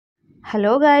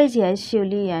Hello guys, yes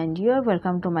Shivli and you are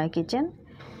welcome to my kitchen.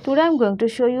 Today I am going to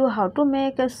show you how to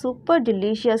make a super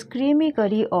delicious creamy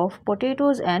curry of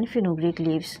potatoes and fenugreek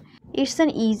leaves. It's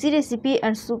an easy recipe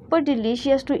and super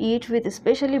delicious to eat with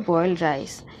especially boiled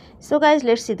rice. So guys,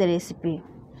 let's see the recipe.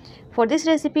 For this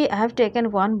recipe I have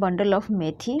taken one bundle of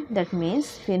methi, that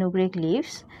means fenugreek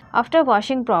leaves. After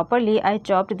washing properly I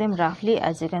chopped them roughly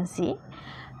as you can see.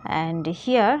 And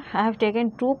here I have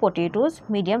taken two potatoes,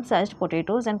 medium sized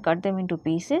potatoes, and cut them into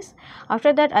pieces.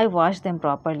 After that I washed them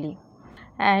properly.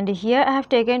 And here I have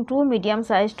taken two medium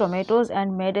sized tomatoes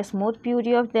and made a smooth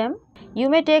puree of them. You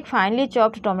may take finely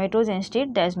chopped tomatoes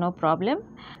instead, there is no problem.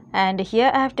 And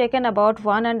here I have taken about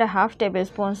 1.5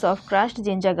 tablespoons of crushed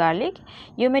ginger garlic.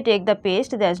 You may take the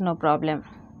paste, there is no problem.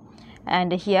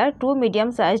 And here two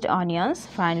medium sized onions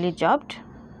finely chopped.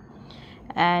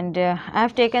 And I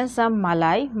have taken some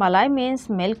malai. Malai means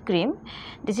milk cream.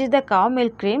 This is the cow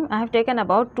milk cream. I have taken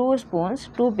about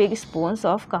 2 big spoons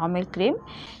of cow milk cream.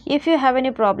 If you have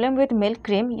any problem with milk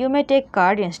cream, you may take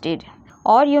curd instead,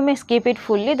 or you may skip it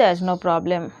fully, there is no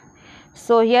problem.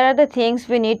 So here are the things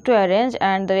we need to arrange,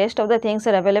 and the rest of the things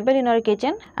are available in our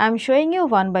kitchen. I am showing you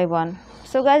one by one.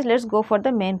 So guys, let's go for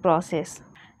the main process.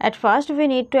 At first we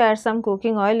need to add some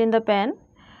cooking oil in the pan.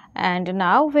 And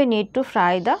now we need to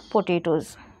fry the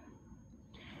potatoes.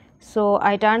 So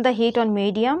I turned the heat on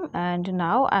medium and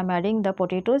now I am adding the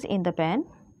potatoes in the pan.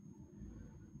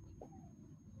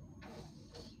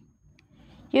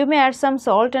 You may add some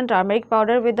salt and turmeric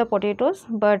powder with the potatoes,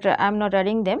 but I am not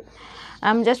adding them. I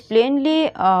am just plainly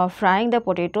frying the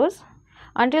potatoes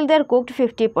until they are cooked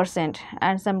 50%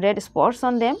 and some red spots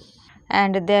on them.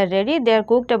 And they are ready. They are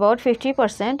cooked about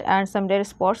 50% and some red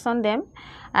spots on them.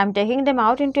 I am taking them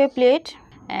out into a plate,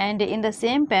 and in the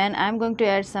same pan I am going to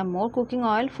add some more cooking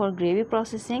oil for gravy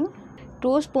processing.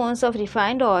 2 spoons of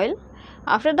refined oil.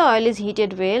 After the oil is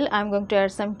heated well, I am going to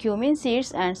add some cumin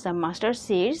seeds and some mustard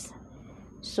seeds.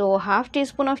 So half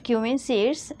teaspoon of cumin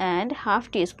seeds and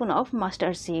half teaspoon of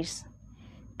mustard seeds.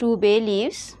 2 bay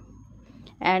leaves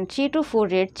and 3 to 4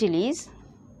 red chilies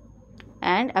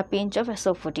and a pinch of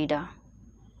asafoetida.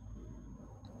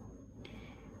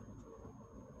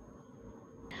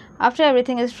 After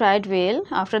everything is fried well,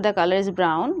 after the color is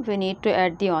brown, we need to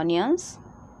add the onions.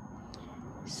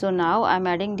 So now I am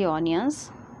adding the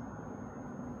onions,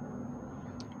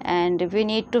 and we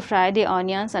need to fry the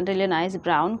onions until a nice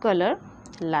brown color,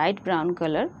 light brown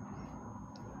color.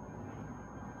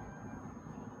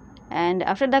 And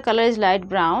after the color is light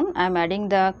brown, I am adding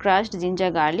the crushed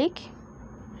ginger garlic.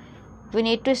 We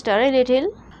need to stir a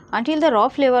little until the raw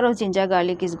flavor of ginger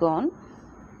garlic is gone.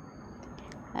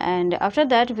 And after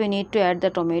that we need to add the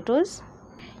tomatoes.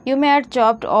 You may add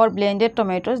chopped or blended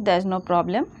tomatoes, there is no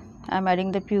problem. I am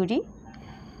adding the puree.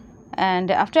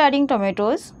 And after adding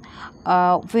tomatoes,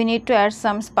 we need to add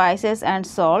some spices and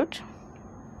salt.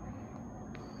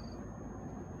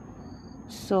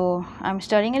 So I am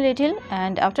stirring a little,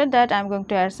 and after that I am going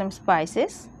to add some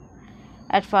spices.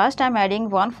 At first I am adding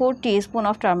 1/4 teaspoon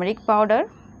of turmeric powder,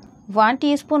 1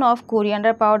 teaspoon of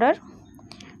coriander powder,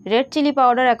 red chili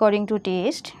powder according to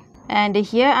taste, and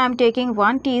here I am taking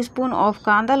 1 teaspoon of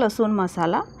kanda lasun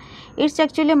masala. It's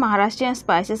actually Maharashtrian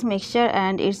spices mixture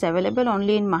and it's available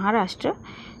only in Maharashtra.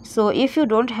 So if you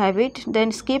don't have it,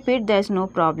 then skip it, there is no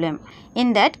problem.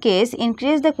 In that case,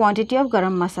 increase the quantity of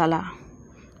garam masala.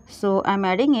 So I am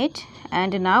adding it,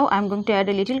 and now I am going to add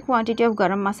a little quantity of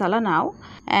garam masala now,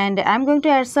 and I am going to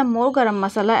add some more garam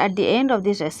masala at the end of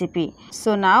this recipe.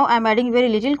 So now I am adding very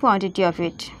little quantity of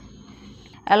it.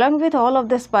 Along with all of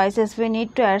the spices, we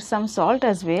need to add some salt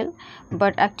as well,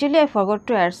 but actually I forgot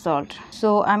to add salt.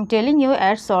 So I am telling you,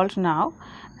 add salt now,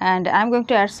 and I am going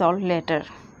to add salt later.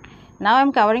 Now I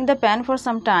am covering the pan for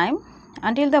some time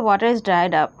until the water is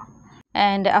dried up.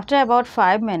 And after about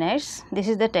 5 minutes, this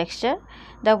is the texture.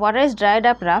 The water is dried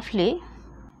up roughly.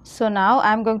 So now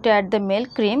I am going to add the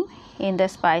milk cream in the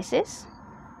spices.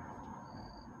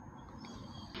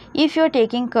 If you are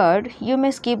taking curd, you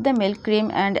may skip the milk cream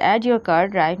and add your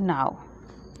curd right now.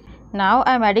 Now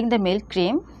I am adding the milk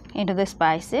cream into the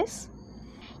spices.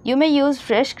 You may use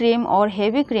fresh cream or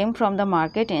heavy cream from the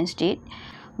market instead,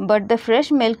 but the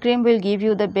fresh milk cream will give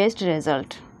you the best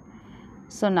result.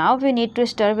 So now we need to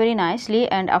stir very nicely,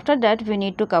 and after that we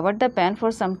need to cover the pan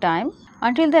for some time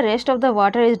until the rest of the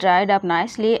water is dried up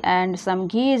nicely and some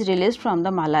ghee is released from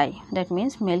the malai, that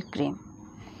means milk cream.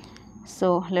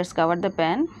 So let's cover the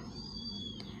pan.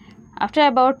 After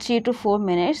about 3 to 4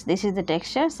 minutes, this is the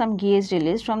texture, some ghee is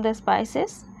released from the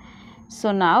spices.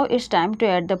 So now it's time to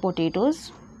add the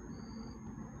potatoes.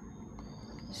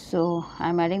 So I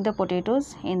am adding the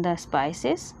potatoes in the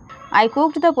spices. I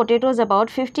cooked the potatoes about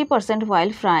 50%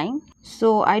 while frying,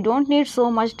 so I don't need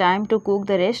so much time to cook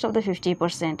the rest of the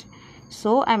 50%.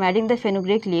 So I'm adding the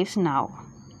fenugreek leaves now.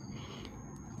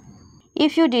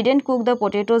 If you didn't cook the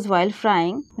potatoes while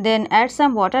frying, then add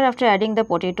some water after adding the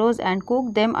potatoes and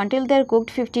cook them until they're cooked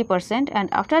 50%, and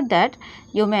after that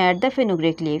you may add the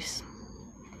fenugreek leaves.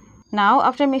 Now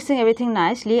after mixing everything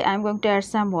nicely, I'm going to add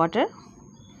some water.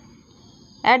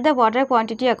 Add the water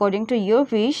quantity according to your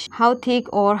wish, how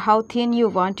thick or how thin you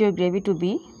want your gravy to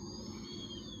be.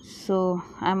 So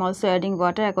I'm also adding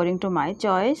water according to my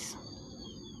choice.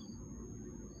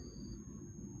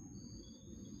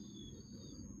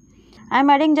 I'm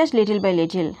adding just little by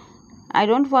little. I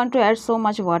don't want to add so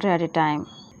much water at a time.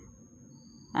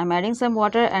 I'm adding some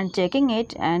water and checking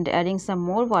it and adding some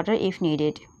more water if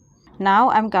needed.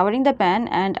 Now I'm covering the pan,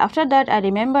 and after that I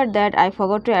remembered that I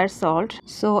forgot to add salt.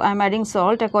 So I'm adding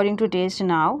salt according to taste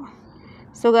now.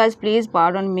 So guys, please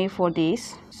pardon me for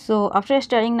this. So after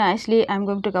stirring nicely, I'm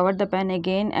going to cover the pan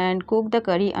again and cook the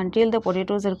curry until the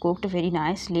potatoes are cooked very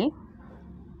nicely.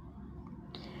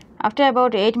 After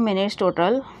about 8 minutes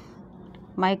total,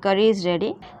 my curry is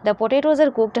ready. The potatoes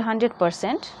are cooked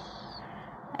 100%.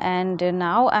 And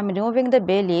now I'm removing the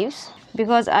bay leaves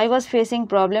because I was facing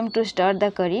problem to stir the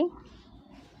curry.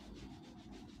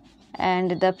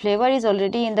 And the flavor is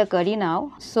already in the curry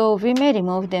now, so we may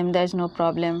remove them, there's no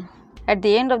problem. At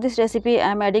the end of this recipe,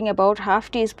 I am adding about half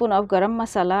teaspoon of garam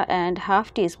masala and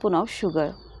half teaspoon of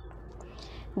sugar.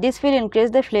 This will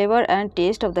increase the flavor and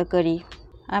taste of the curry.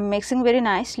 I am mixing very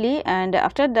nicely, and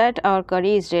after that our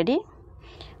curry is ready.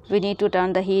 We need to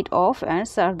turn the heat off and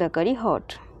serve the curry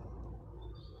hot.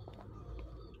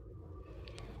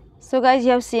 So guys,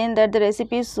 you have seen that the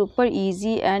recipe is super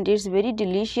easy and it's very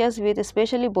delicious with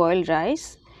especially boiled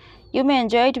rice. You may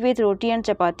enjoy it with roti and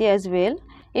chapati as well.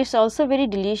 It's also very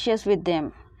delicious with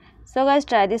them. So guys,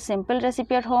 try this simple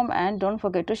recipe at home and don't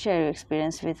forget to share your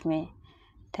experience with me.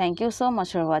 Thank you so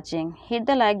much for watching. Hit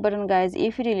the like button guys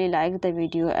if you really liked the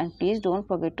video, and please don't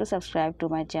forget to subscribe to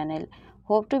my channel.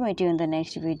 Hope to meet you in the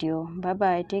next video. Bye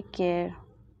bye. Take care.